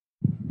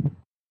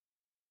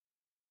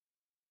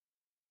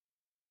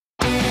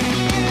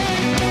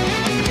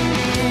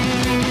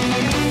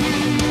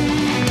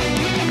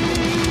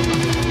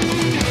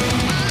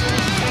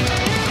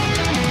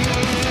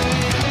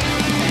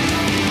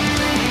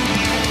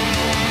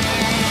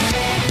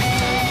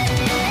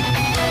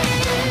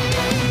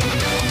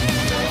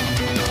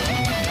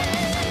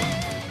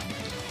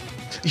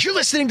You're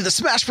listening to the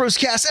Smash Bros.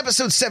 Cast,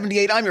 episode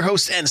 78. I'm your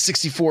host,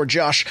 N64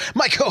 Josh.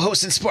 My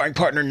co-host and sparring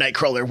partner,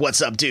 Nightcrawler.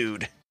 What's up,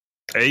 dude?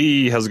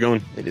 Hey, how's it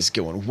going? It is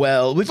going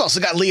well. We've also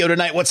got Leo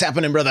tonight. What's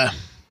happening, brother?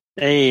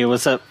 Hey,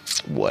 what's up?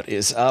 What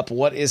is up?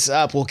 What is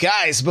up? Well,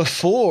 guys,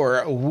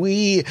 before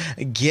we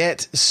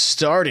get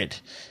started,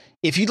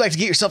 if you'd like to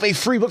get yourself a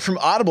free book from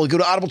Audible, go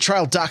to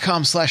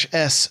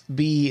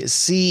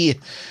audibletrial.com/SBC.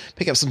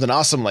 Pick up something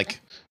awesome like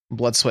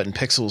Blood, Sweat, and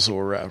Pixels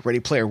or Ready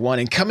Player One.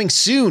 And coming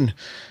soon,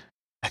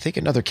 I think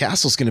Another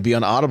Castle's going to be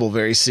on Audible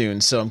very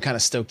soon, so I'm kind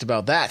of stoked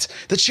about that.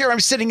 The chair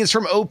I'm sitting is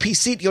from OP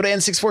Seat. Go to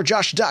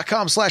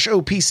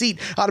n64josh.com/OP Seat.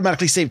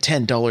 Automatically save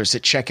 $10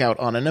 at checkout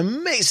on an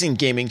amazing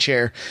gaming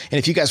chair. And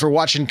if you guys were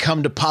watching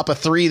Come to Papa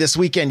 3 this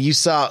weekend, you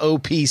saw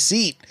OP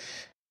Seat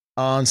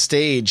on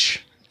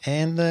stage.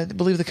 And I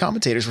believe the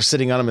commentators were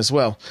sitting on him as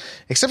well.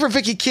 Except for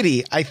Vicky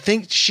Kitty. I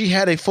think she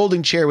had a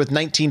folding chair with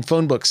 19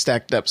 phone books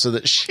stacked up so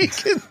that she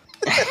could...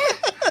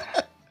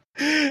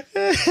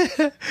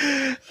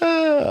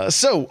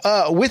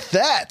 with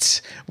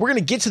that, we're going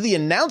to get to the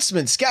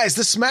announcements. Guys,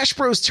 the Smash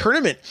Bros.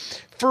 Tournament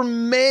for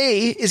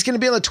May is going to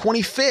be on the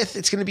 25th.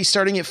 It's going to be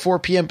starting at 4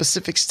 p.m.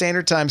 Pacific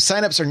Standard Time.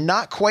 Signups are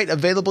not quite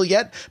available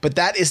yet, but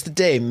that is the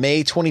day,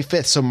 May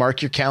 25th. So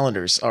mark your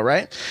calendars. All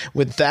right.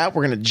 With that,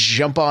 we're going to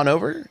jump on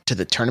over to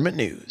the tournament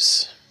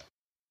news.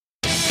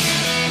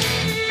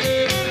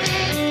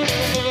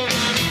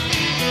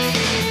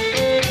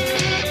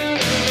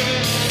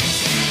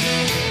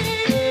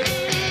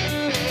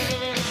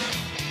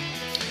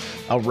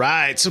 All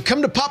right, so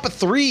Come to Papa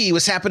 3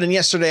 was happening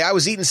yesterday. I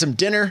was eating some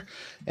dinner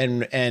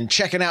and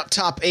checking out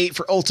top 8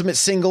 for Ultimate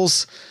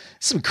Singles.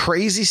 Some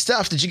crazy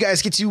stuff. Did you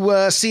guys get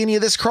to see any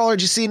of this, Crawler?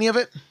 Did you see any of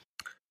it?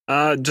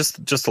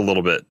 Just a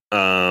little bit.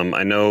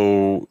 I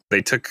know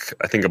they took,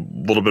 I think, a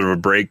little bit of a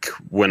break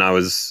when I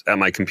was at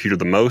my computer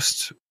the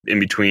most, in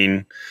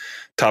between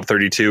top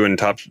 32 and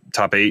top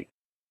 8.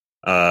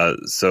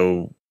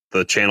 So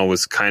the channel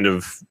was kind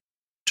of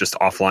just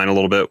offline a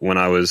little bit when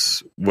I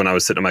was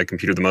sitting at my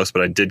computer the most,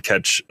 but I did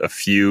catch a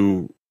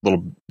few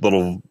little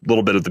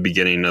bit at the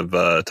beginning of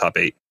top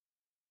 8.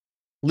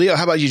 Leo,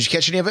 how about you? Did you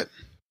catch any of it?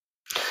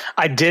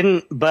 I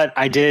didn't, but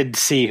I did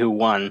see who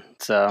won.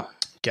 So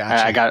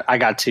gotcha. I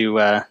got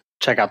to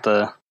check out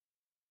the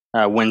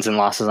wins and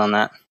losses on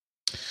that.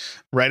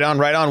 Right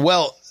on.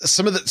 Well,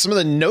 some of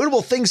the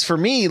notable things for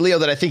me, Leo,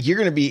 that I think you're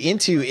going to be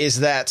into is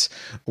that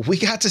we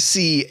got to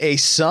see a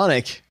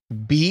Sonic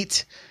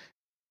beat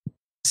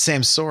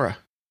Samsora.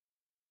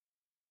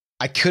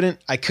 I couldn't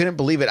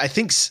believe it. I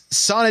think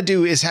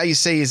Xanadu is how you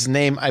say his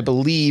name, I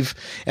believe,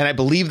 and I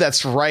believe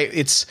that's right.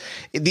 It's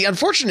the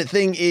unfortunate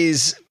thing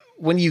is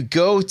when you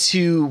go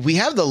to, we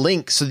have the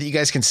link so that you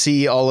guys can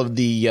see all of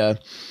the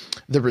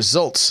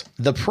results.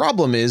 The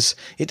problem is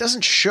it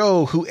doesn't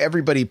show who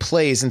everybody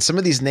plays, and some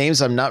of these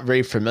names I'm not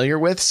very familiar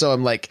with. So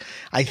I'm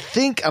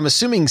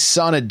assuming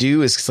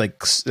Xanadu is like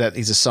that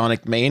he's a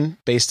Sonic main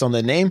based on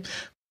the name,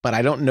 but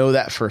I don't know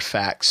that for a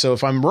fact. So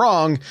if I'm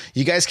wrong,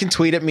 you guys can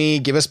tweet at me,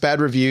 give us bad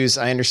reviews.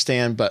 I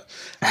understand, but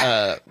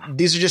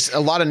these are just a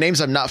lot of names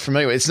I'm not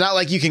familiar with. It's not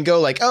like you can go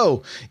like,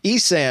 oh,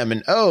 Esam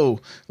and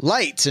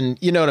Light, and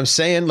you know what I'm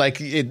saying? Like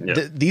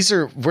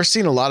we're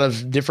seeing a lot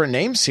of different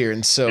names here,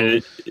 and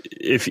so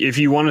if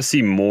you want to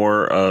see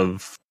more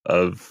of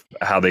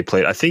how they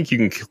played, I think you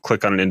can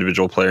click on an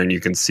individual player and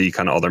you can see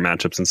kind of all their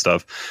matchups and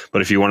stuff.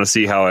 But if you want to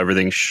see how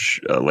everything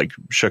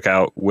shook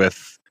out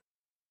with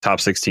top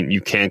 16,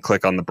 you can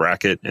click on the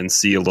bracket and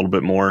see a little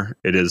bit more.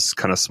 It is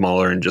kind of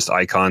smaller and just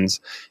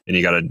icons, and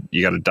you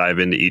gotta dive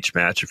into each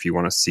match if you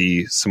want to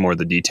see some more of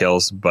the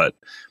details. But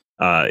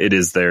it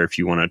is there if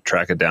you want to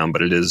track it down,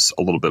 but it is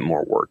a little bit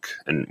more work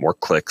and more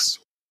clicks.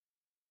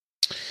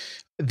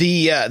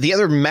 The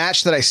other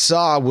match that I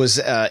saw was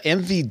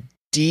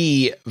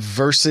MVD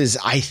versus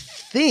I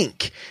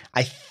think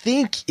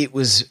it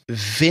was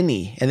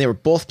Vinny, and they were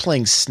both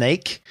playing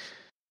Snake.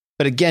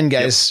 But again,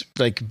 guys,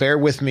 bear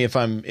with me if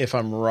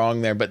I'm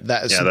wrong there. But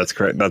that's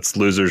correct. That's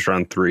losers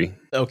round 3.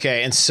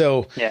 Okay, and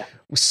so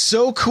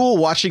so cool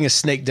watching a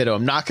Snake Ditto.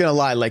 I'm not gonna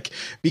lie,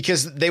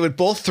 because they would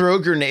both throw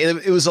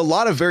grenades. It was a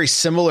lot of very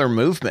similar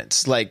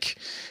movements,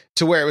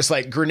 to where it was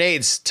like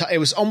grenades. It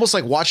was almost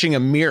like watching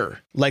a mirror,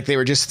 like they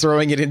were just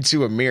throwing it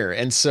into a mirror.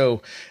 And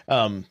so,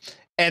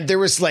 and there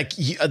was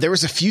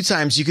a few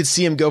times you could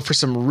see him go for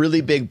some really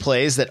big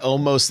plays that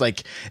almost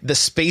like the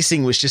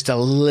spacing was just a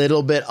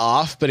little bit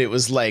off, but it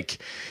was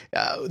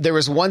there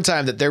was one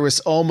time that there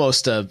was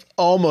almost a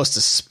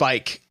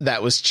spike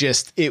that was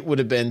just, it would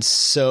have been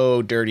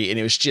so dirty, and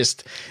it was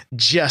just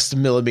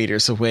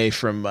millimeters away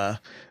from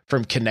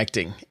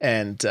connecting,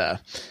 and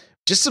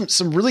just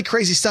some really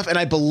crazy stuff. And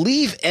I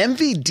believe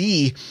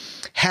MVD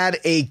had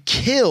a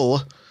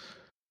kill.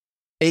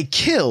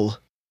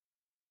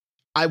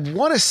 I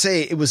want to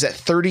say it was at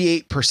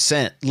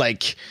 38%.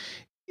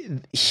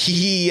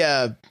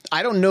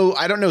 I don't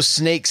know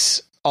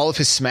Snake's all of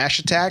his smash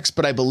attacks,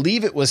 but I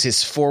believe it was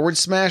his forward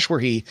smash where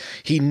he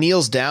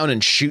kneels down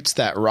and shoots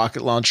that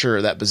rocket launcher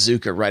or that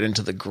bazooka right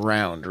into the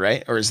ground,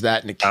 right? Or is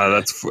that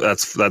Nikita?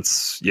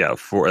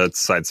 That's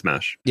side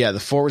smash. Yeah,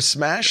 the forward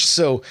smash.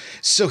 So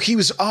he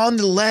was on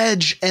the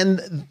ledge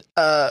and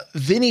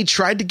Vinny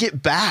tried to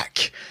get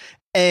back.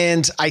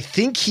 And I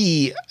think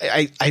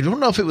I don't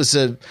know if it was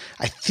I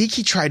think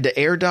he tried to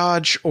air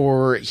dodge,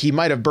 or he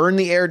might have burned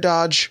the air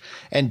dodge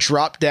and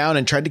dropped down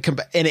and tried to come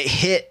back, and it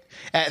hit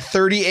at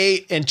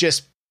 38 and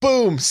just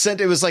boom,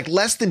 it was like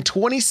less than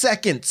 20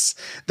 seconds.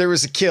 There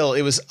was a kill.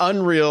 It was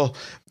unreal.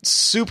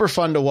 Super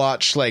fun to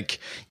watch. Like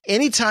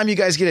anytime you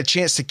guys get a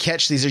chance to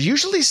catch these, are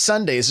usually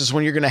Sundays is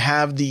when you're going to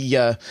have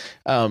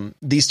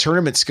these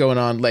tournaments going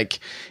on. Like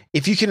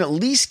if you can at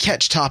least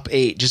catch top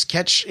 8, just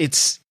catch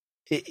it's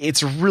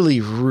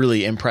really,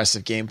 really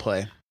impressive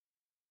gameplay.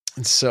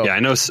 And so yeah, I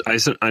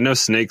know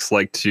snakes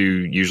like to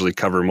usually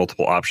cover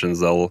multiple options.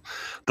 They'll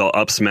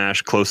up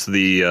smash close to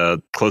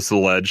the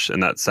ledge,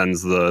 and that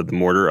sends the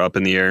mortar up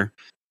in the air,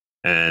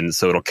 and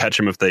so it'll catch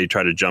them if they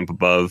try to jump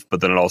above.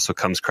 But then it also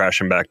comes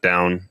crashing back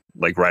down,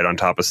 like right on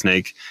top of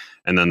snake,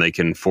 and then they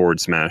can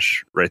forward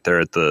smash right there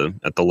at the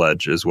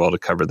ledge as well to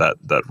cover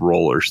that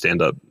roll or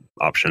stand up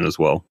option as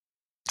well.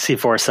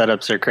 C4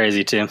 setups are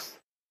crazy too.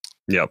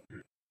 Yep.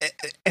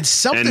 And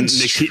something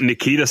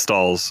Nikita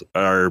stalls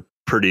are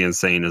pretty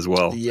insane as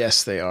well.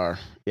 Yes, they are.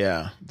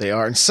 Yeah, they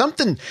are. And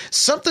something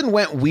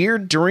went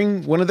weird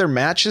during one of their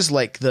matches,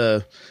 like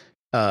the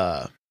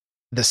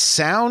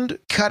sound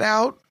cut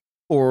out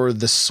or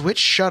the switch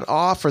shut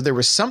off, or there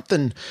was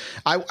something.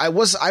 I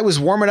was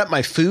warming up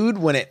my food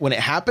when it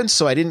happened,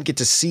 so I didn't get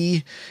to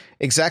see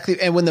exactly.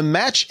 And when the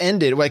match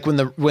ended, like when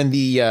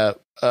the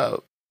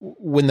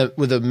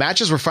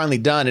matches were finally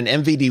done and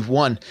MVD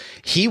won,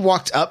 he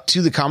walked up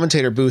to the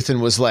commentator booth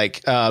and was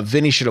like,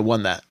 Vinny should have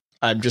won that.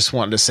 I just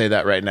wanted to say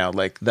that right now.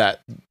 Like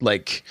that,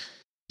 like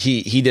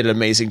he did an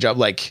amazing job.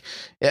 Like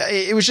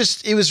it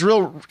was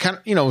real kind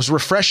of, it was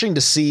refreshing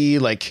to see,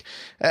 like,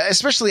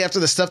 especially after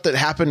the stuff that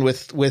happened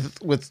with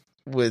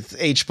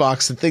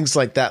HBox and things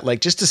like that,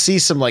 like just to see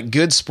some like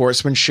good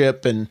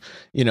sportsmanship and,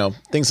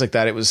 things like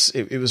that. It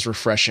was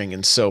refreshing.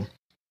 And so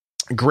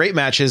great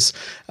matches.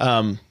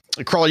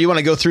 Carl, you want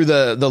to go through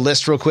the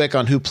list real quick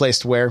on who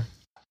placed where?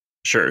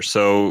 Sure.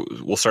 So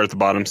we'll start at the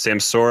bottom.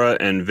 Samsora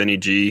and Vinny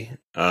G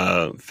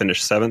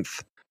finished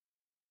 7th.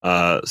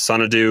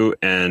 Sonadu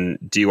and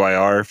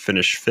DYR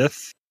finished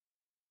 5th.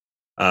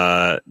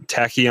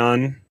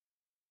 Tachyon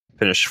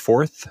finished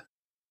 4th.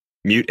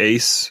 Mute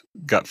Ace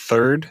got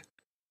 3rd.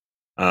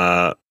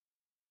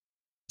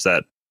 Is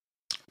that?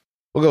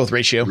 We'll go with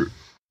Ratio.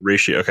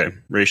 Ratio. Okay.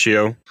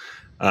 Ratio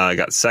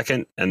got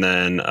 2nd, and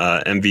then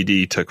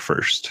MVD took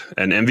 1st.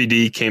 And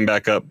MVD came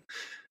back up.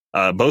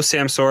 Both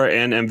Samsora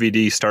and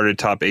MVD started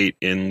top 8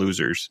 in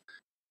losers.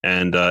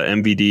 And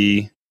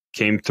MVD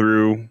came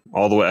through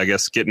all the way, I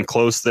guess, getting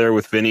close there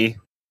with Vinny.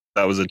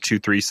 That was a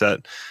 2-3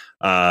 set.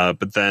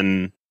 But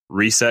then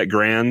reset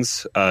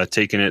Grands,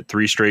 taking it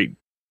three straight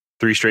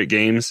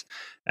games.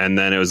 And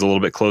then it was a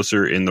little bit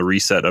closer in the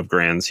reset of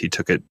Grands. He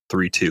took it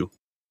 3-2 to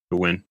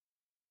win.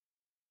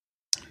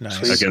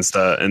 Nice. Against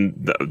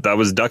that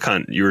was Duck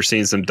Hunt. You were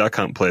seeing some Duck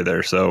Hunt play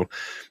there. So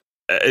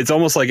it's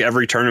almost like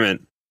every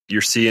tournament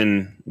you're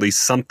seeing at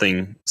least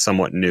something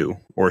somewhat new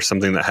or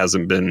something that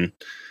hasn't been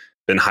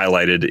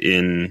highlighted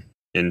in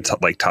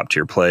like top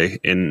tier play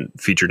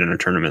featured in a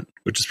tournament,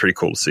 which is pretty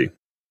cool to see.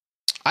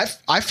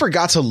 I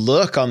forgot to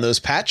look on those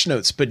patch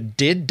notes, but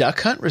did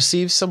Duck Hunt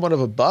receive somewhat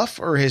of a buff,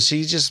 or have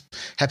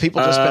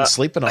people just been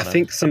sleeping on it? I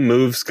think some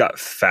moves got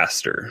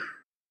faster.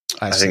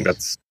 I think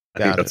that's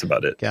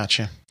about it.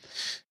 Gotcha.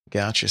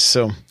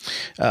 So,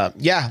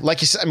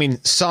 like you said, I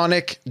mean,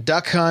 Sonic,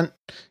 Duck Hunt,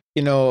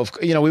 we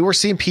were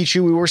seeing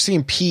Pichu, we were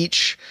seeing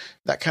Peach,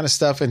 that kind of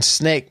stuff, and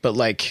Snake, but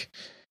like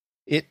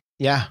it,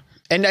 yeah.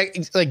 And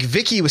like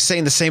Vicky was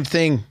saying the same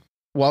thing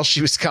while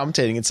she was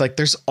commentating. It's like,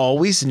 there's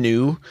always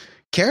new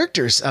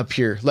characters up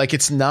here. Like,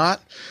 it's not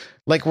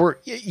like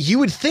you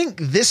would think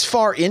this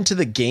far into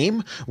the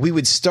game, we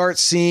would start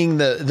seeing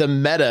the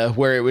meta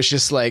where it was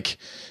just like,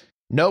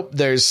 nope,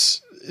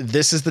 this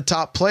is the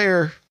top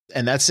player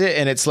and that's it.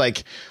 And it's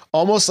like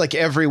almost like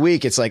every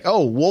week it's like,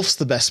 oh, Wolf's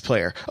the best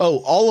player. Oh,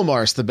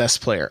 Olimar's the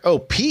best player. Oh,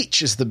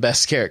 Peach is the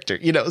best character,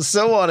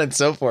 so on and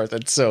so forth.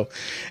 And so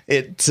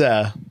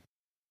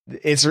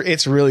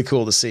it's really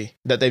cool to see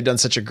that they've done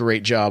such a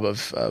great job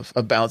of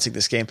balancing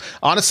this game.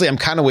 Honestly, I'm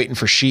kind of waiting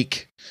for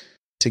Sheik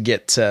to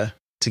get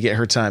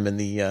her time in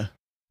the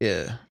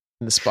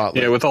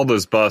spotlight. Yeah, with all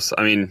those buffs,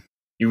 I mean,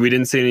 we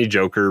didn't see any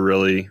Joker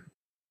really.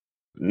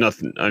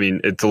 Nothing. I mean,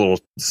 it's a little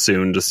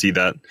soon to see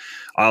that.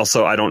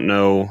 Also, I don't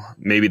know.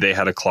 Maybe they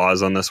had a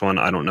clause on this one.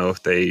 I don't know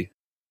if they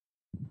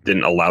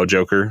didn't allow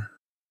Joker,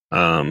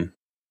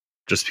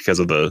 just because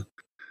of the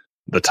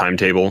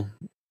timetable.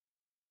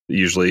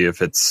 Usually,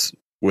 if it's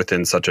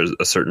within such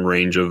a certain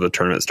range of the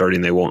tournament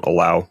starting, they won't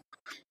allow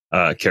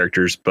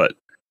characters. But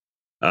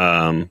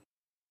probably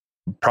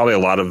a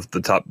lot of the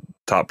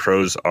top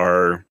pros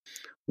are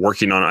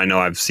working on. I know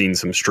I've seen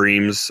some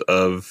streams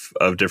of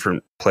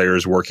different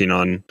players working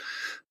on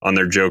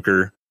their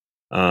Joker.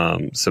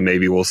 So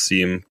maybe we'll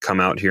see him come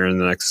out here in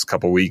the next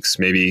couple weeks.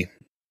 Maybe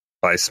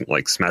by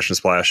like Smash and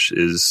Splash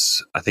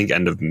is, I think,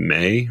 end of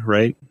May,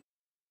 right?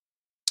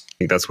 I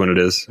think that's when it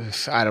is.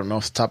 I don't know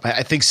off the top.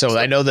 I think so.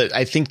 I know that.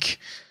 I think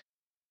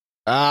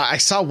I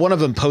saw one of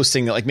them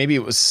posting, like maybe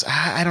it was,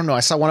 I don't know. I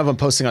saw one of them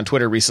posting on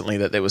Twitter recently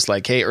that it was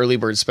like, hey, early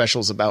bird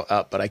specials about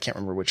up, but I can't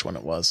remember which one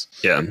it was.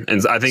 Yeah.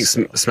 And I think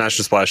Smash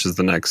and Splash is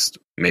the next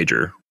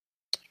major.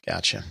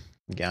 Gotcha.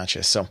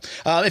 So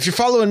if you're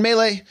following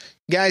Melee,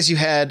 guys, you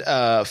had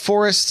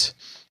Forrest,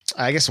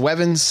 I guess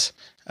Wevins,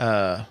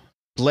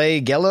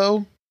 Blay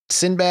Gello,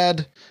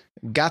 Sinbad,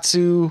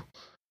 Gatsu,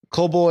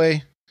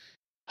 Colboy,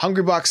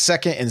 Hungrybox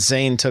second, and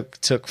Zane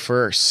took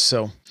first.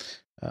 So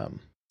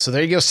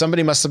there you go.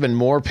 Somebody must have been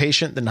more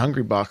patient than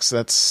Hungrybox.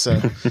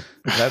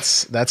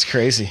 That's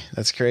crazy.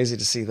 That's crazy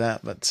to see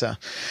that. But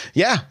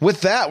yeah,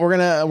 with that, we're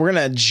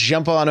gonna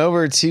jump on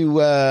over to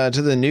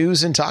the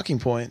news and talking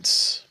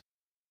points.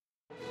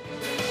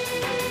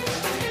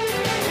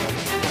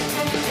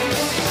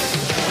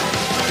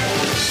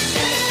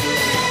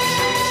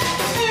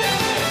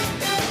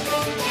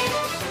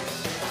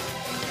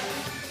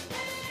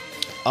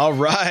 All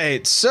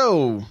right,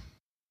 so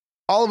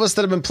all of us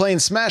that have been playing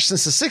Smash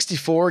since the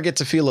 64 get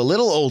to feel a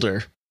little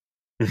older,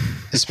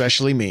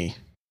 especially me.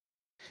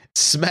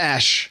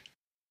 Smash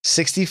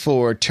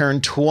 64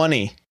 turned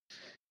 20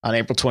 on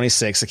April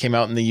 26th. It came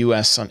out in the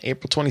US on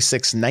April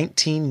 26,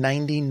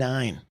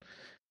 1999.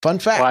 Fun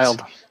fact,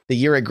 wild. The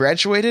year I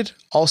graduated,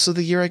 also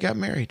the year I got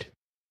married.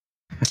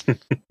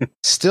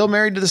 Still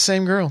married to the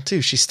same girl,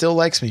 too. She still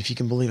likes me, if you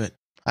can believe it.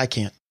 I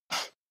can't.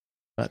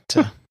 But...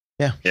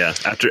 yeah. Yeah.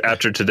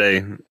 After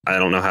today, I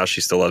don't know how she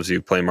still loves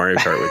you playing Mario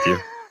Kart with you.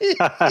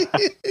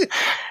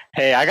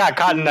 Hey, I got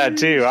caught in that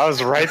too. I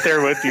was right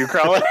there with you,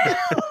 Crawler.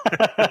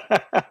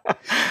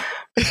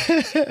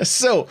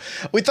 So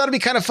we thought it'd be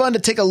kind of fun to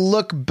take a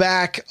look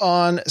back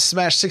on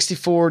Smash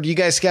 64. Do you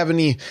guys have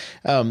any?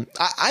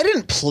 I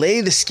didn't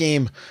play this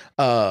game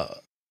an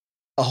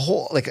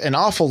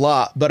awful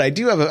lot, but I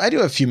do have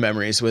a few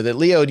memories with it.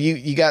 Leo, do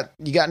you got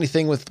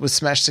anything with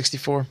Smash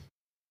 64?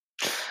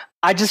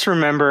 I just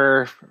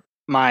remember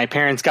my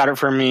parents got it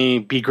for me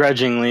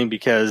begrudgingly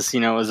because, it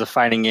was a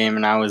fighting game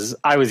and I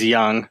was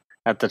young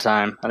at the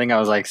time. I think I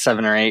was like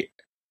 7 or 8.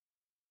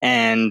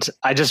 And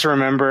I just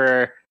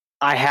remember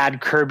I had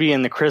Kirby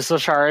and the Crystal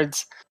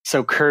Shards.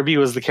 So Kirby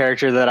was the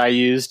character that I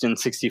used in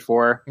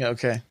 64.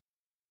 Okay.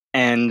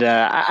 And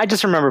I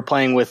just remember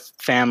playing with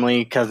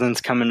family,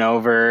 cousins coming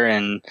over,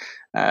 and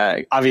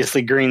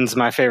obviously green's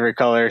my favorite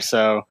color.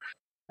 So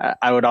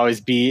I would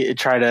always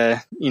try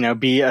to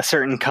be a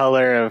certain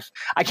color of.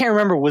 I can't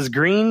remember, was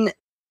green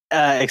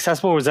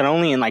accessible? Was it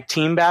only in like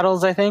team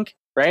battles? I think,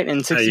 right,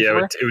 in 64.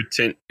 Yeah, it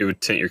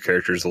would tint your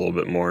characters a little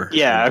bit more.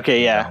 Yeah.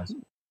 Okay. Yeah. Battles.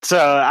 So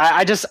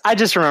I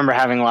just remember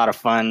having a lot of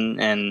fun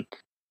and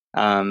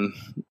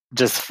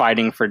just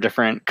fighting for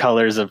different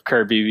colors of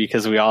Kirby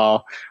because we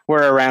all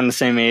were around the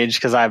same age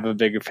because I have a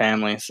bigger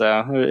family.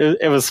 So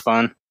it was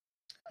fun.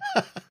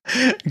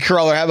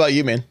 Crawler, how about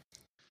you, man?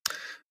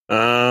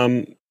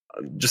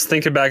 Just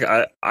thinking back,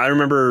 I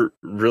remember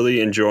really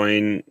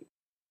enjoying.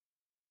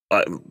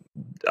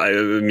 I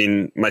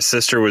mean, my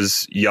sister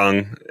was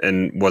young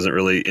and wasn't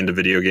really into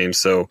video games,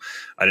 so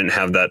I didn't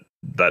have that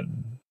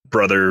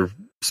brother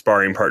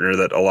sparring partner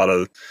that a lot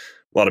of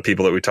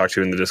people that we talk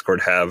to in the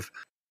Discord have.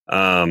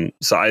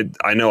 So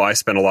I know I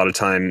spent a lot of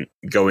time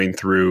going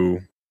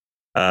through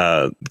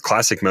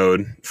classic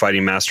mode,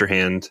 fighting Master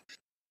Hand,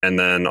 and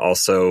then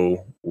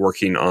also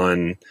working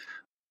on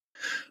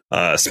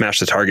Smash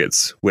the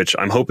Targets, which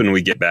I'm hoping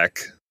we get back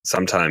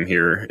sometime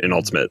here in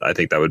Ultimate. I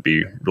think that would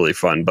be really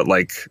fun. But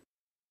like,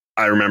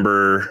 I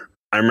remember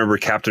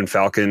Captain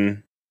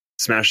Falcon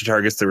Smash the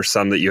Targets. There were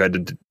some that you had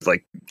to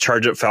like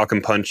charge up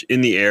Falcon Punch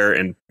in the air,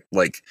 and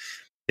like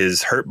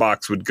his hurt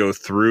box would go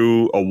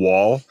through a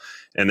wall,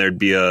 and there'd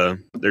be a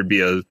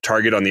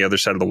target on the other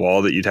side of the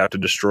wall that you'd have to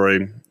destroy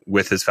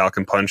with his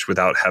Falcon Punch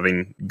without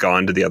having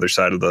gone to the other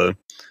side of the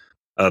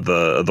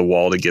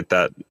wall to get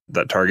that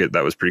target.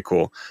 That was pretty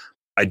cool.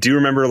 I do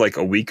remember like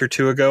a week or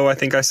two ago, I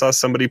think I saw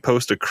somebody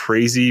post a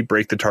crazy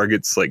break the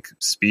targets like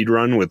speed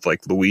run with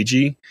like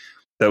Luigi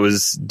that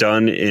was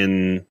done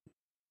in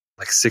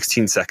like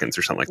 16 seconds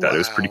or something like that. Wow. It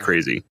was pretty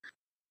crazy.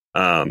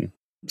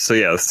 So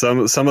yeah,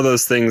 some of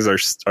those things are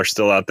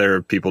still out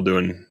there. People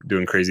doing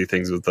crazy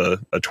things with a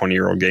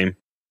 20-year-old game.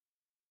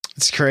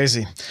 It's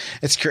crazy.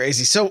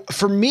 So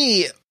for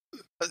me,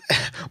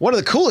 one of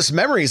the coolest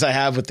memories I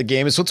have with the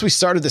game is once we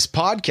started this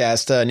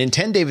podcast,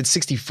 Nintendo David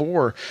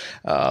 64,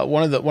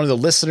 one of the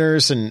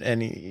listeners,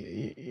 and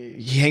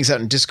he hangs out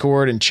in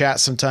Discord and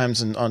chat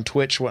sometimes and on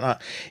Twitch,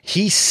 whatnot.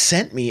 He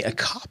sent me a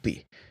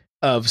copy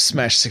of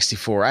Smash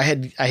 64. I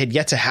had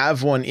yet to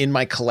have one in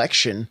my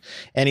collection,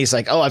 and he's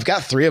like, "Oh, I've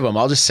got 3 of them.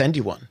 I'll just send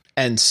you one."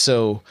 And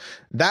so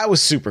that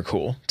was super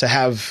cool to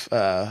have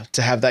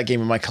that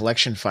game in my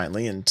collection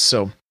finally. And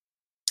so,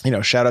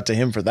 shout out to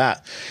him for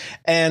that.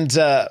 And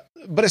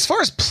but as far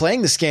as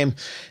playing this game,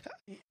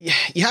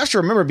 you have to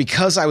remember,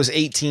 because I was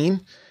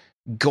 18,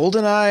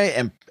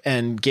 GoldenEye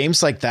and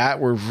games like that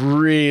were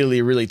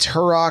really, really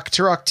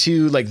Turok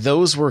 2, like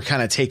those were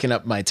kind of taking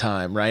up my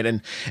time, right?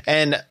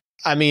 And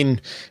I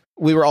mean,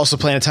 we were also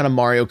playing a ton of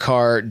Mario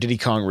Kart, Diddy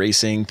Kong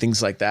Racing,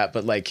 things like that.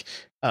 But like,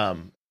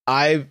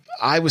 I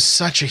was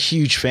such a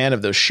huge fan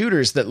of those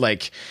shooters that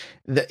like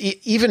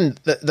even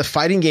the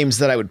fighting games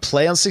that I would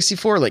play on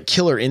 64, like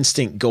Killer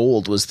Instinct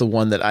Gold was the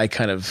one that I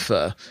kind of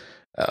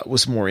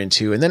was more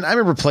into. And then I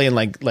remember playing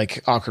like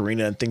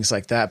Ocarina and things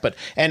like that. But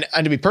and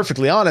to be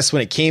perfectly honest,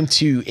 when it came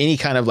to any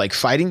kind of like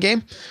fighting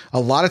game, a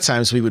lot of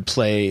times we would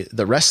play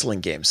the wrestling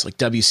games like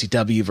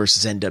WCW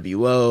versus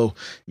NWO,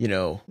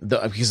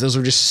 because those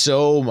were just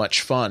so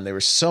much fun. They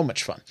were so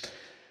much fun.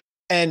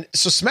 And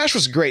so Smash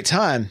was a great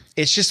time.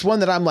 It's just one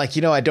that I'm like,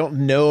 I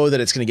don't know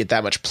that it's going to get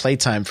that much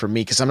playtime for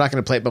me, because I'm not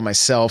going to play it by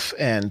myself.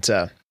 And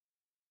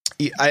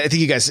I think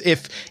you guys,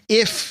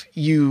 if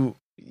you've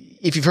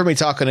heard me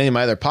talk on any of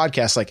my other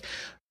podcasts, like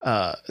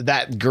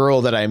that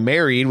girl that I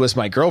married was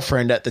my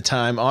girlfriend at the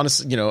time,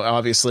 honestly,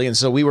 obviously. And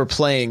so we were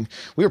playing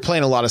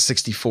a lot of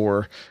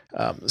 64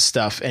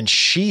 stuff, and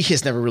she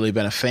has never really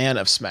been a fan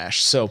of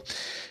Smash. So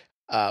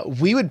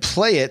we would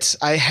play it.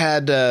 I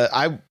had,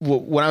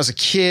 when I was a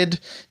kid,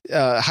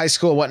 high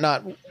school and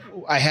whatnot,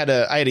 I had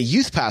a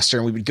youth pastor,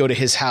 and we would go to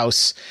his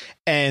house.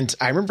 And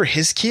I remember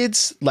his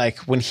kids, like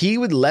when he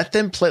would let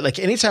them play, like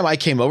anytime I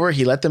came over,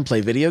 he let them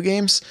play video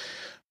games.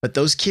 But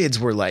those kids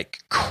were like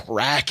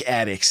crack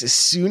addicts. As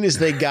soon as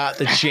they got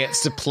the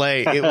chance to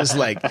play, it was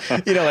like,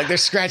 like they're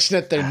scratching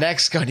at their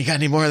necks going, you got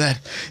any more of that?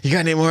 You got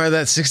any more of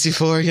that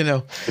 64,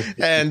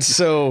 And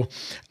so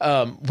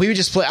we would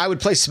just play. I would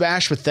play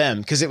Smash with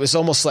them, because it was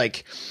almost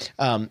like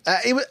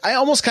I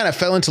almost kind of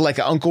fell into like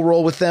an uncle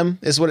role with them,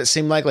 is what it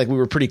seemed like. Like we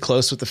were pretty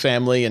close with the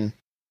family, and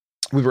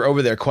we were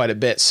over there quite a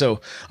bit.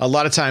 So a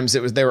lot of times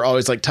they were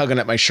always like tugging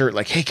at my shirt,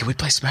 like, hey, can we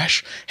play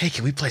Smash? Hey,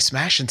 can we play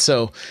Smash? And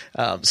so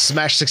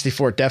Smash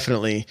 64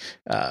 definitely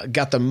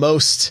got the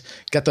most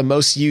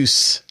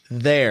use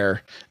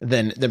there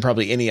than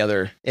probably any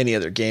other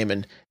game.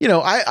 And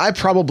I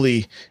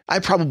probably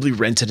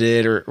rented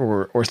it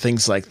or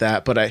things like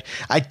that, but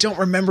I don't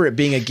remember it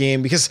being a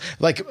game, because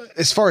like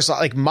as far as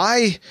like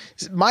my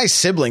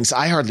siblings,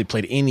 I hardly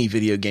played any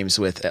video games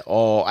with at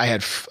all. I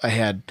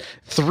had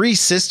 3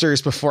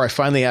 sisters before I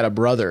finally had a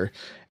brother,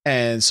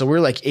 and so we're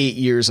like 8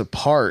 years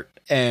apart.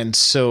 And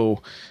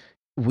so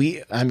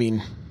we've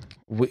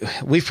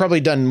probably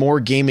done more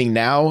gaming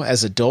now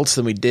as adults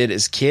than we did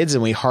as kids,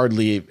 and we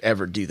hardly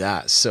ever do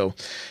that. So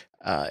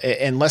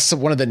unless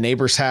one of the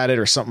neighbors had it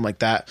or something like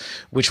that,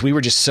 which we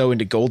were just so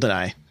into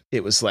GoldenEye.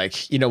 It was like,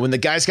 when the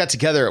guys got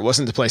together, it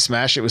wasn't to play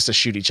Smash, it was to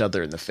shoot each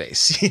other in the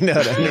face. You know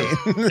what I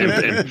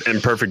mean?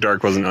 and Perfect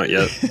Dark wasn't out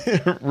yet.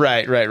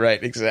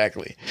 Right.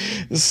 Exactly.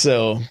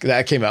 So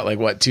that came out like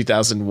what,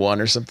 2001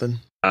 or something?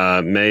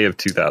 May of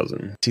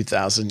 2000.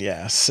 2000,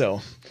 yeah.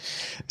 So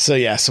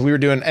we were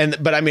doing,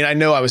 but I mean, I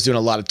know I was doing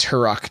a lot of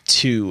Turok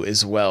 2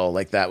 as well.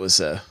 Like that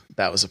was a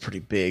pretty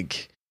big,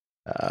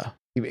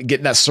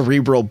 getting that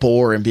cerebral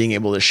bore and being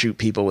able to shoot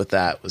people with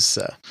that was,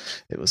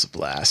 it was a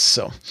blast.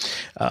 So,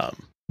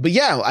 but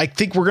yeah, I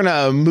think we're going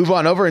to move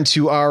on over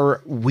into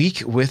our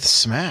week with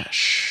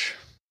Smash.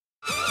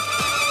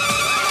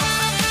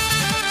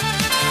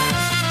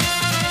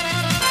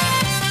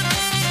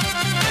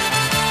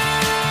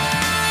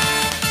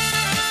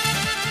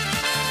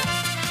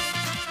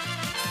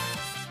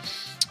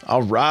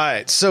 All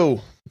right.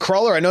 So,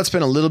 Crawler, I know it's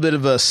been a little bit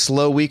of a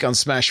slow week on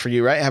Smash for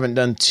you, right? I haven't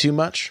done too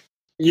much.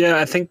 Yeah,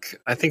 I think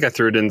I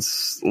threw it in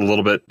a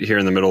little bit here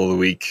in the middle of the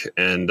week,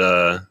 and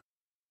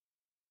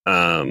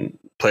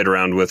played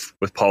around with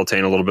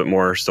Palatine a little bit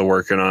more. Still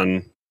working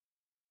on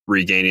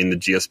regaining the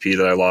GSP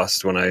that I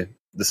lost when I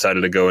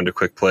decided to go into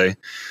quick play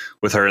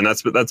with her, and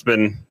that's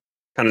been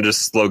kind of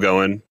just slow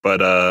going.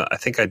 But I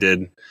think I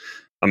did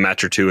a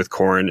match or two with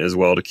Corrin as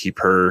well to keep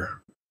her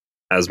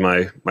as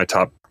my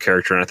top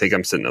character, and I think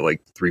I'm sitting at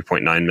like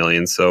 3.9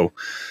 million. So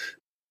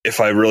if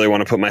I really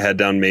want to put my head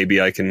down, maybe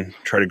I can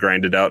try to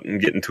grind it out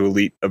and get into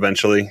Elite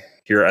eventually.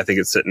 Here, I think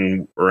it's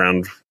sitting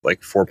around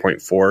like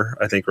 4.4,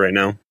 I think, right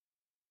now.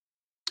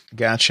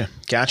 Gotcha.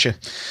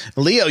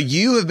 Leo,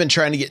 you have been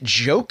trying to get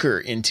Joker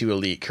into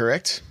Elite,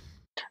 correct?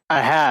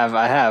 I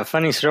have.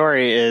 Funny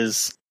story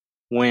is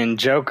when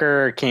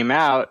Joker came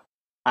out,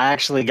 I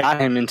actually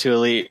got him into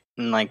Elite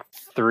in like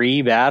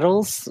 3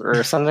 battles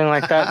or something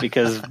like that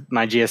because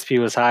my GSP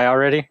was high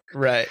already.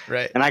 Right.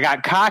 And I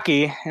got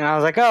cocky and I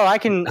was like, oh, I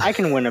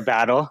can win a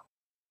battle.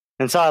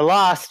 And so I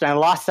lost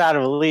out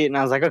of Elite, and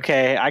I was like,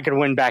 okay, I could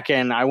win back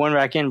in. I won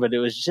back in, but it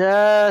was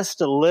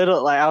just a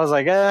little, like, I was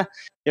like,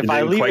 if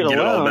I leave it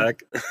alone,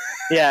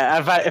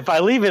 yeah, if I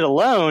leave it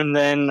alone,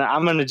 then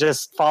I'm going to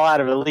just fall out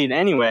of Elite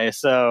anyway.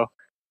 So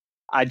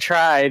I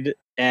tried,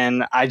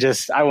 and I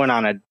went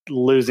on a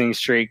losing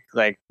streak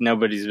like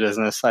nobody's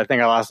business. I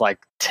think I lost like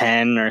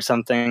 10 or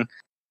something.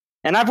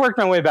 And I've worked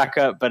my way back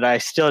up, but I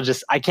still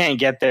I can't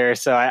get there.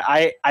 So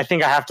I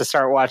think I have to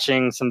start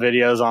watching some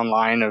videos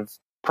online of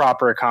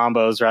proper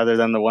combos rather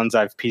than the ones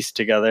I've pieced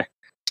together.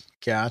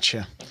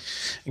 Gotcha.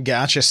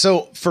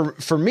 So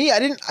for me, I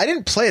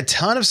didn't play a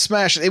ton of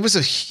Smash. It was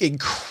an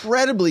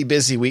incredibly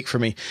busy week for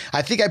me.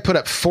 I think I put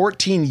up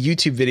 14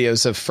 YouTube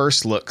videos of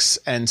first looks,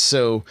 and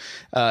so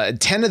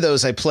 10 of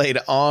those I played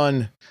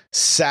on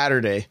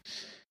Saturday,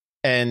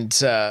 and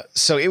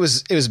so it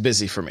was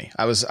busy for me.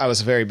 I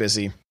was very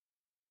busy.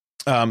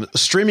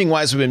 Streaming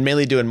wise, we've been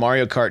mainly doing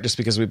Mario Kart just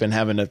because we've been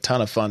having a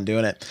ton of fun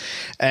doing it,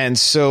 and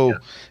so. Yeah.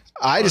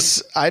 I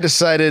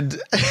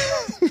decided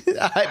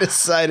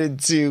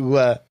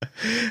to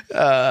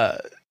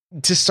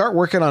start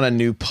working on a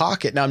new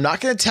pocket. Now I'm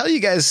not going to tell you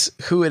guys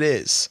who it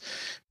is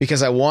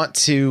because I want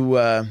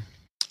to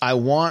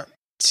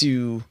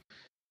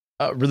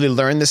really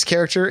learn this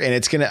character,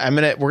 and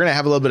we're gonna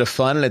have a little bit of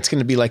fun, and it's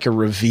gonna be like a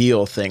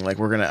reveal thing.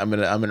 Like I'm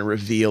gonna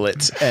reveal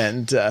it,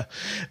 and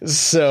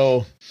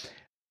so.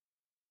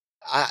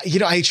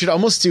 I should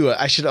almost do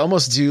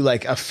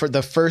like for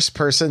the first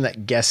person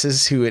that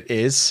guesses who it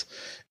is.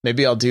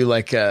 Maybe I'll do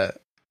like a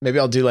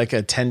 $10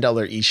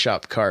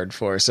 eShop card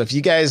for. So if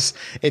you guys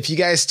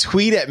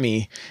tweet at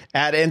me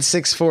at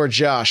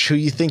N64Josh who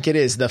you think it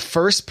is, the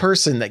first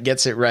person that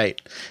gets it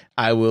right,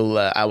 I will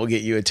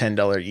get you a $10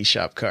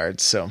 eShop card.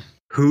 So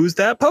who's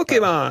that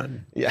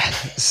Pokemon? Yeah.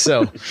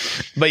 So,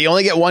 but you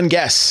only get one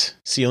guess.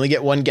 So you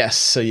get one guess.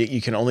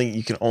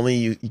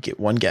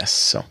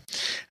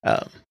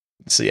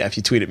 So yeah, if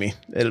you tweet at me,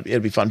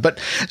 it'll be fun. But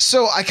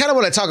so I kind of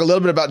want to talk a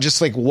little bit about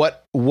just like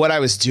what I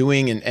was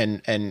doing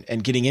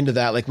and getting into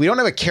that. Like we don't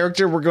have a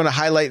character we're going to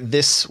highlight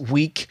this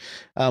week.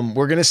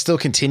 We're going to still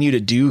continue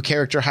to do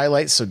character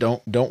highlights. So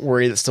don't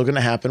worry. That's still going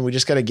to happen. We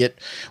just got to get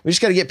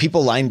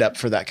people lined up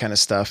for that kind of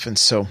stuff. And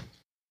so,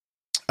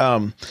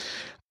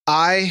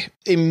 I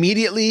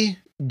immediately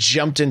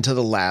jumped into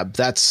the lab.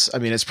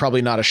 It's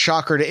probably not a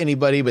shocker to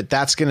anybody, but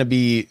that's going to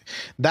be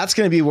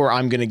where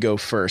I'm going to go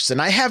first.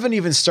 And I haven't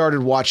even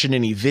started watching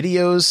any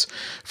videos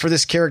for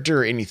this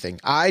character or anything.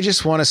 I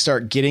just want to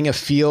start getting a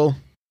feel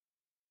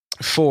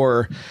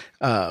for,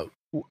 the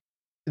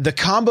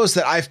combos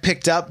that I've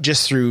picked up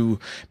just through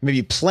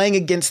maybe playing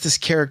against this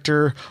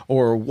character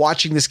or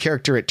watching this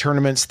character at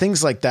tournaments,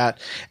 things like that.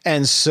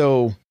 And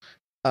so,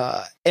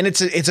 and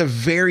it's a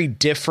very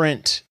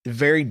different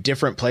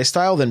play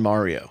style than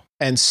Mario.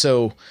 And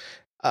so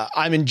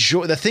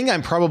the thing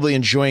I'm probably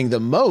enjoying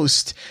the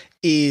most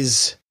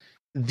is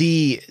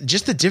the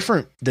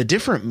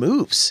different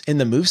moves in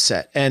the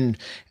moveset and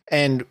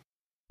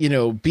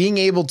being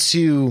able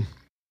to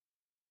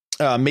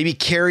maybe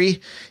carry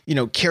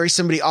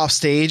somebody off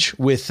stage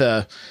with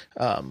a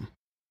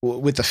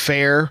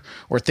fair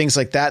or things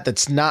like that.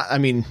 That's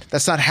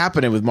not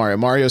happening with Mario.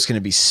 Mario's going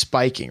to be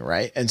spiking.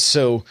 Right. And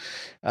so,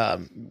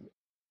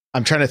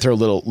 I'm trying to throw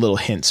little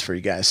hints for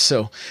you guys.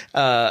 So,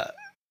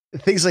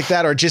 things like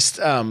that, or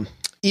just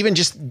even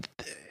just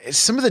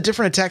some of the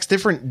different attacks,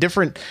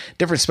 different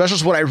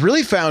specials. What I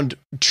really found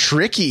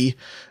tricky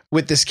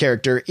with this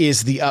character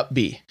is the up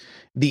B.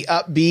 The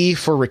up B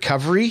for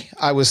recovery.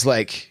 I was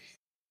like,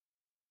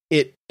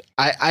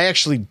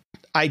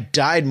 I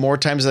died more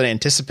times than I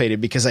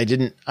anticipated because I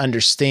didn't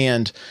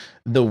understand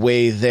the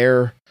way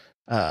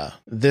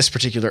this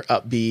particular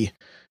up B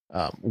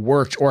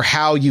worked, or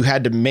how you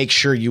had to make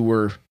sure you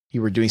were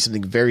doing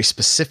something very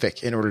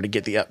specific in order to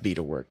get the up B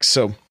to work.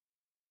 So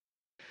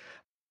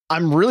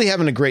I'm really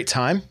having a great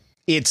time.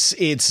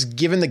 It's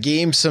given the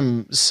game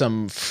some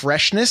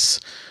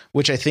freshness,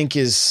 which I think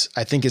is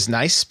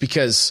nice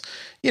because,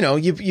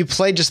 you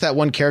play just that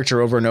one character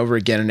over and over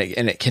again,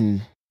 and it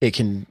can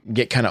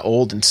get kind of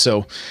old. And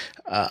so,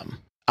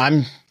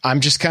 I'm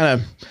just kind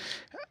of,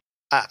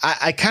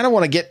 I kind of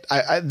want to get,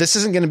 this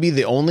isn't going to be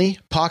the only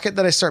pocket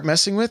that I start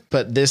messing with,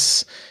 but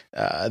this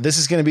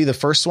is going to be the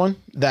first one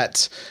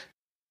that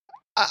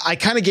I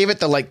kind of gave it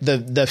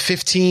the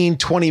 15,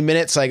 20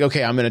 minutes. Like,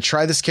 okay, I'm going to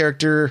try this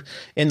character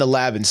in the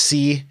lab and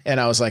see. And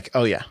I was like,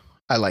 oh yeah,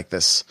 I like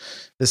this.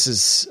 This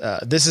is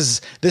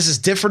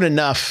different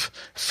enough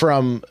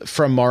from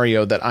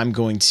Mario that I'm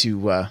going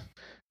to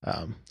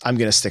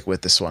stick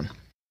with this one.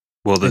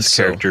 Will this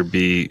character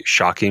be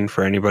shocking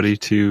for anybody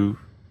to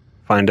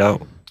find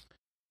out?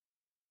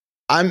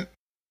 I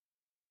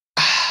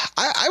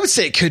would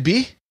say it could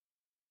be.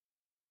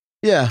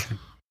 Yeah,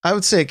 I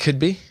would say it could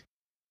be.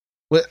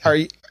 What are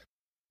you?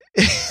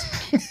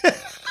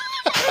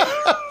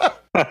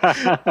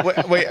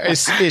 wait,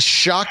 is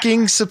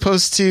shocking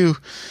supposed to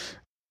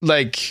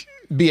like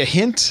be a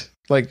hint?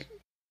 Like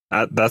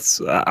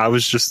I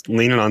was just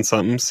leaning on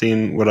something,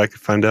 seeing what I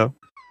could find out.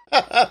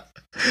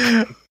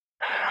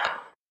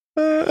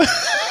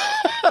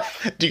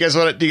 Do you guys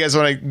want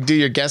to do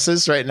your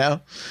guesses right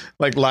now,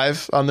 like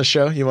live on the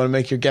show? You want to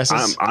make your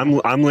guesses?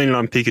 I'm leaning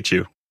on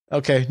Pikachu.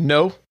 Okay,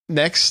 no.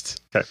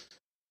 Next, okay,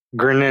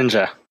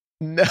 Greninja.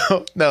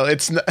 No,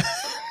 it's not.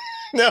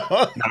 No,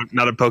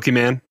 not a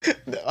Pokemon.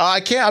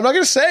 I can't. I'm not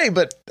going to say,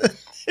 but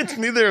it's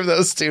neither of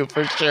those two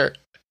for sure.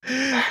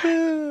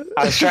 I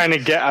was trying to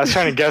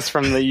guess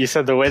from you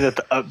said the way that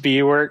the up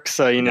B works.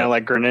 So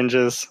like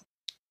Greninjas.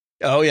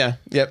 Oh yeah,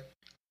 yep.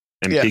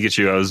 And yeah.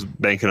 Pikachu, I was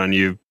banking on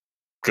you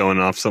going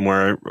off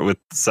somewhere with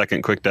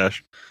second quick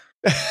dash.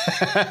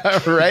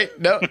 Right?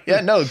 No,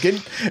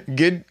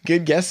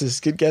 good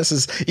guesses.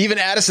 Even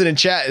Addison in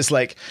chat is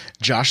like,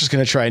 Josh is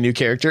going to try a new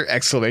character,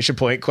 exclamation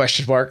point,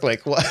 question mark.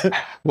 Like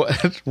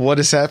what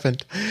has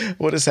happened?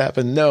 What has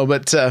happened? No,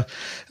 but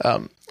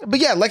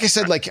yeah, like I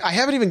said, like I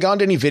haven't even gone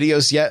to any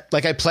videos yet.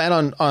 Like I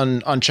plan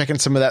on checking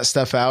some of that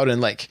stuff out.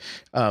 And like,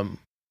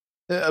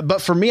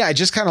 but for me, I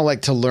just kind of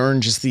like to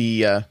learn just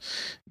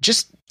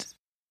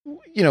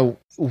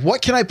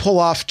what can I pull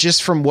off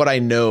just from what I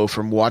know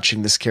from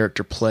watching this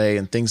character play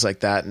and things like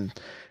that. And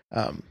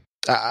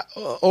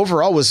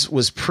overall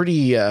was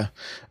pretty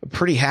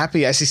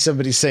happy. I see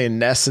somebody saying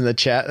Ness in the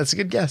chat. That's a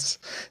good guess.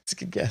 It's a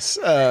good guess.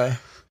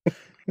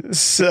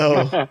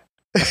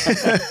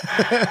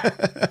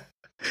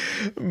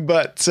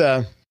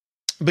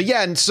 But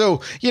yeah, and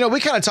so, we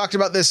kind of talked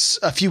about this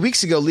a few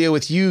weeks ago, Leo,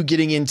 with you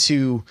getting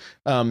into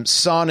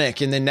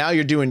Sonic, and then now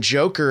you're doing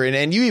Joker,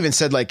 and you even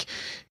said like,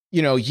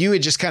 you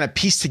had just kind of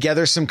pieced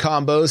together some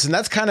combos, and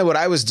that's kind of what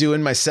I was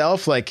doing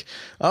myself. Like,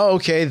 oh,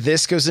 okay,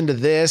 this goes into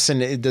this,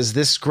 and does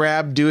this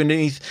grab do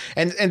anything?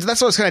 And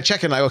that's what I was kind of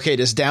checking. Like, okay,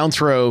 does down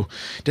throw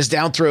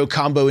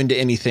combo into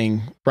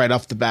anything right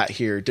off the bat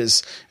here?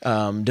 Does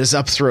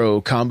up throw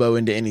combo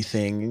into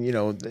anything?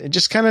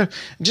 Just kind of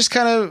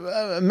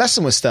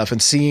messing with stuff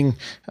and seeing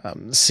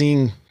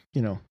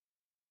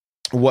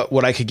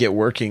what I could get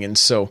working. And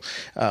so,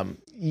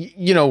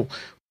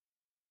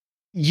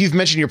 you've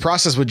mentioned your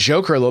process with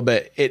Joker a little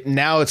bit.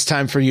 Now it's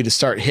time for you to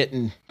start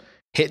hitting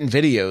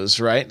videos,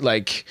 right?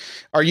 Like,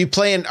 are you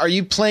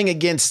playing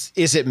against,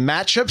 is it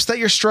matchups that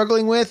you're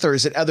struggling with, or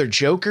is it other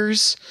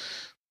Jokers?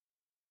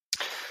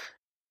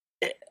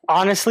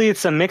 Honestly,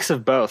 it's a mix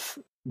of both.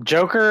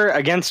 Joker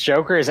against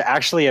Joker is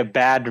actually a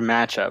bad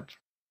matchup,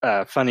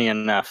 funny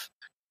enough.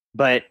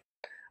 But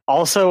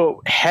also,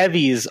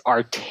 heavies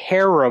are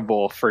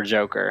terrible for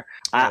Joker.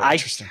 I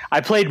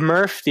played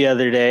Murph the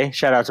other day.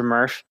 Shout out to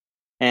Murph.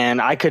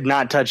 And I could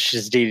not touch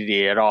his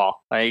DDD at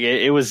all. Like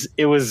it was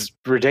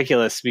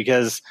ridiculous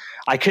because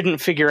I couldn't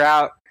figure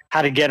out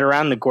how to get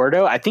around the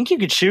Gordo. I think you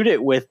could shoot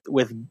it with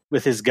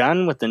his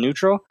gun with the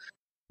neutral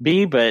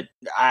B, but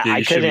I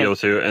couldn't. Should be able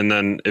to. And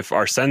then if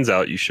Arsene's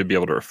out, you should be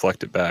able to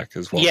reflect it back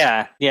as well.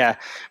 Yeah.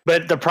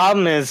 But the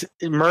problem is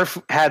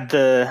Murph had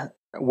the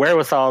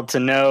wherewithal to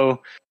know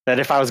that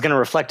if I was going to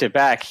reflect it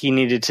back, he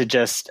needed to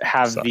just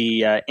have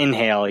the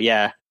inhale.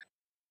 Yeah.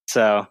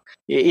 So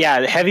yeah,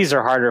 the heavies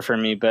are harder for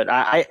me, but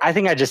I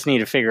think I just need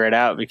to figure it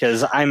out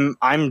because I'm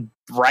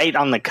right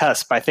on the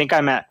cusp. I think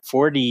I'm at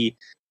 40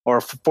 or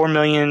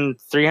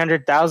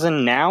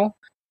 4,300,000 now.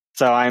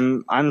 So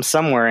I'm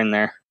somewhere in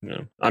there.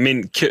 Yeah. I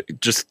mean,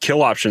 just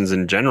kill options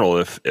in general,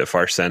 if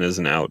Arsene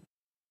isn't out,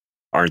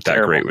 aren't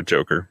that great with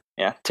Joker.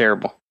 Yeah.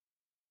 Terrible.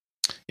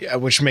 Yeah.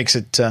 Which makes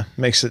it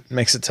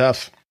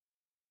tough.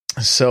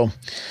 So,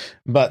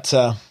 but,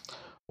 well,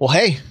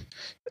 hey,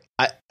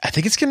 I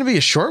think it's going to be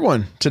a short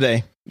one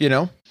today.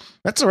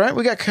 That's all right.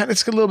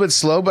 It's a little bit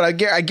slow, but I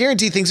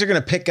guarantee things are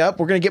going to pick up.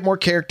 We're going to get more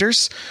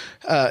characters.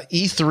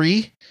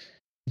 E3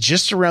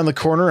 just around the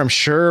corner. I'm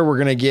sure we're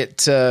going to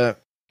get a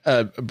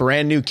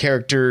brand new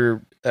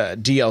character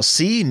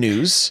DLC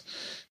news.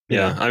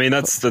 Yeah. I mean,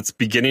 that's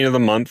beginning of the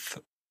month.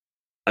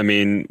 I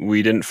mean,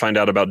 we didn't find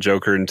out about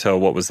Joker until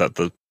what was that?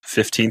 The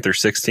 15th or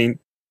 16th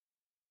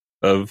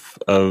of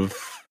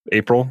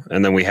April,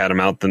 and then we had him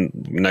out the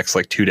next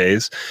 2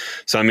 days.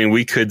 So I mean,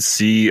 we could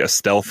see a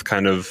stealth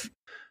kind of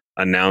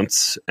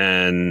announce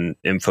and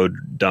info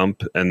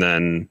dump, and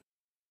then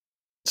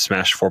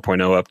Smash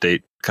 4.0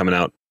 update coming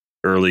out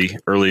early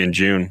in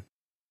June.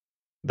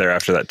 There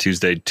after that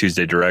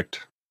Tuesday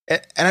Direct.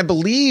 And I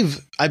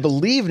believe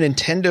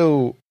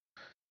Nintendo.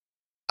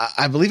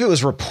 I believe it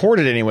was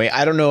reported anyway.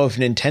 I don't know if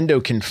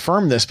Nintendo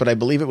confirmed this, but I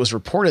believe it was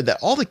reported that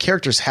all the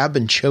characters have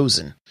been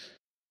chosen.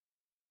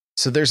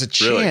 So there's a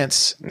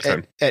chance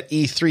at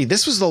E3.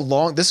 This was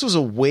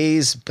a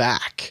ways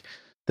back.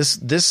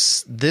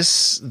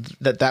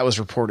 That was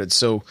reported.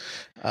 So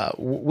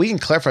we can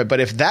clarify. But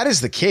if that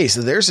is the case,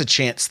 there's a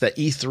chance that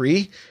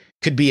E3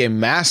 could be a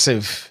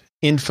massive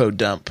info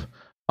dump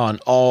on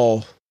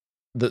all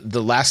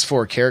the last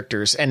four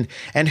characters. And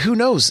who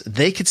knows,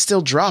 they could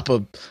still drop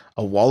a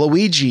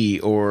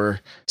Waluigi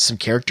or some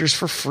characters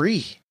for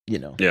free.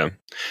 Yeah.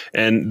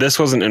 And this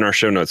wasn't in our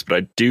show notes, but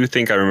I do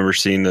think I remember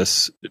seeing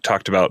this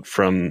talked about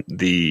from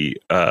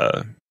the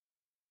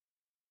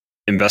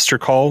investor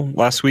call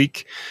last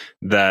week,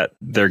 that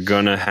they're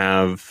going to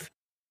have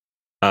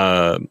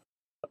the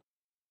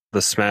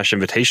Smash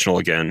Invitational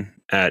again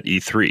at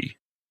E3.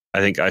 I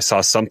think I saw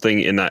something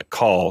in that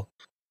call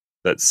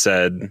that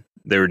said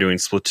they were doing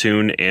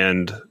Splatoon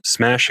and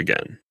Smash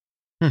again.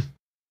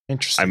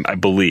 Interesting. I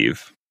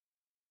believe.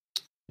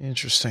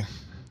 Interesting.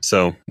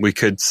 So we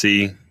could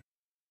see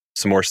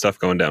some more stuff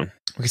going down.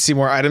 We could see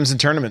more items and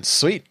tournaments.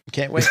 Sweet.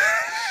 Can't wait.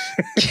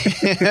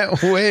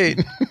 Can't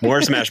wait.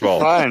 More Smash Ball.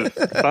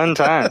 Fun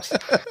times.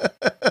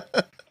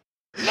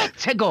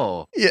 Let's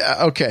go.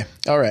 Yeah. Okay.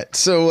 All right.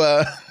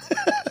 So,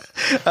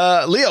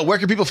 Leo, where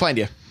can people find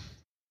you?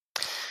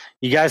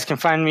 You guys can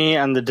find me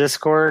on the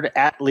Discord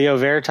at Leo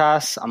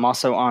Veritas. I'm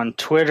also on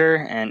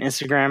Twitter and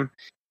Instagram.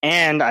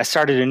 And I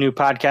started a new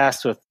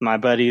podcast with my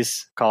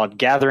buddies called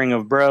Gathering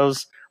of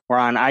Bros. We're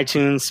on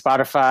iTunes,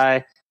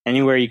 Spotify,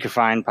 anywhere you can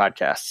find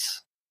podcasts.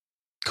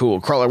 Cool.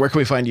 Crawler, where can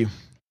we find you?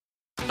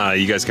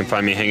 You guys can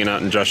find me hanging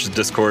out in Josh's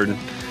Discord,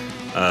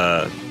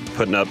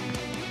 putting up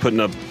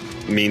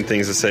mean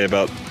things to say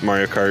about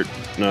Mario Kart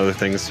and other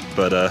things,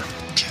 but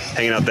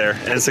hanging out there.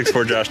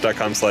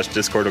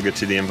 n64josh.com/Discord will get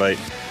you the invite.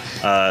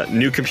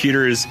 New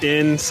computer is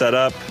set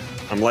up.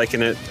 I'm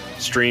liking it.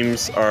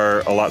 Streams are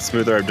a lot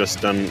smoother. I've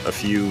just done a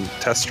few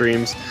test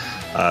streams,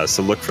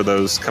 so look for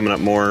those coming up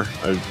more.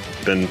 I've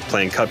been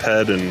playing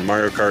Cuphead and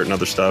Mario Kart and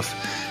other stuff.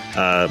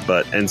 But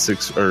not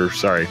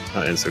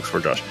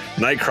N64 Josh.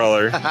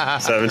 Nightcrawler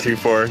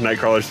 724,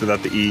 Nightcrawlers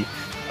without the E,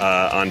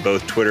 on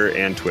both Twitter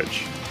and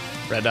Twitch.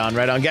 Right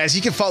on. Guys,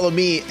 you can follow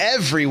me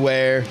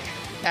everywhere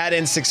at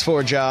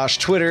N64 Josh,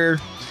 Twitter,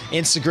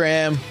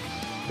 Instagram.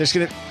 There's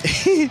going to,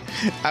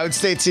 I would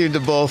stay tuned to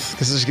both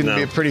because there's going to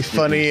be a pretty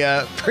funny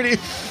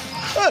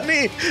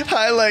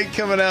highlight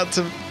coming out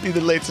to either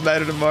late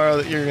tonight or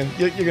tomorrow that you're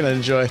gonna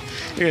enjoy. You're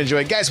gonna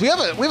enjoy. Guys, we have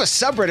a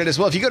subreddit as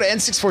well. If you go to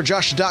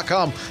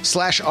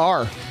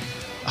n64josh.com/r,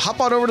 hop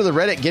on over to the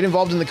Reddit, get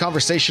involved in the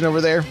conversation over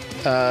there.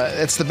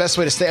 It's the best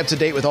way to stay up to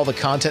date with all the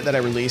content that I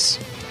release.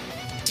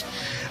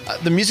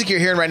 The music you're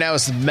hearing right now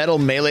is the Metal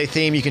Melee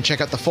theme. You can check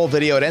out the full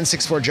video at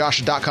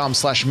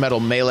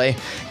n64josh.com/Metal Melee.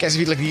 Guys, if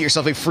you'd like to get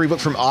yourself a free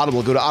book from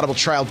Audible, go to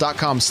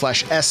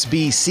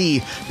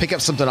audibletrial.com/SBC. Pick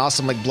up something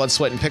awesome like Blood,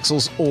 Sweat, and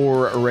Pixels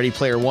or Ready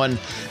Player One.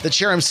 The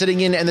chair I'm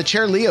sitting in and the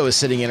chair Leo is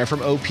sitting in are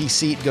from OP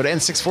Seat. Go to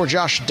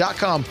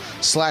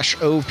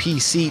n64josh.com/OP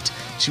Seat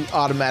to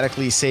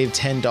automatically save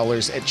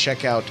 $10 at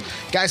checkout.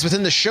 Guys,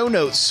 within the show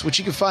notes, which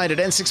you can find at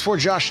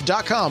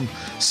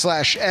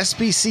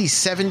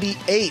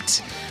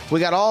n64josh.com/SBC78, we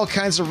got all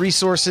kinds of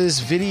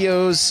resources,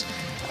 videos,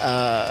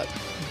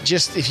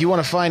 just if you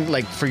want to find,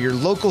 like, for your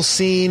local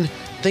scene,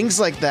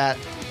 things like that,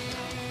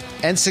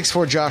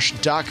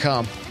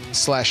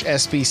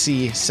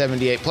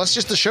 n64josh.com/SBC78. Plus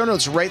just the show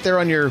notes right there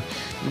on your,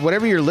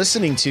 whatever you're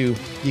listening to,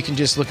 you can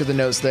just look at the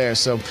notes there.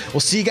 So we'll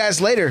see you guys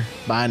later.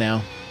 Bye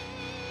now.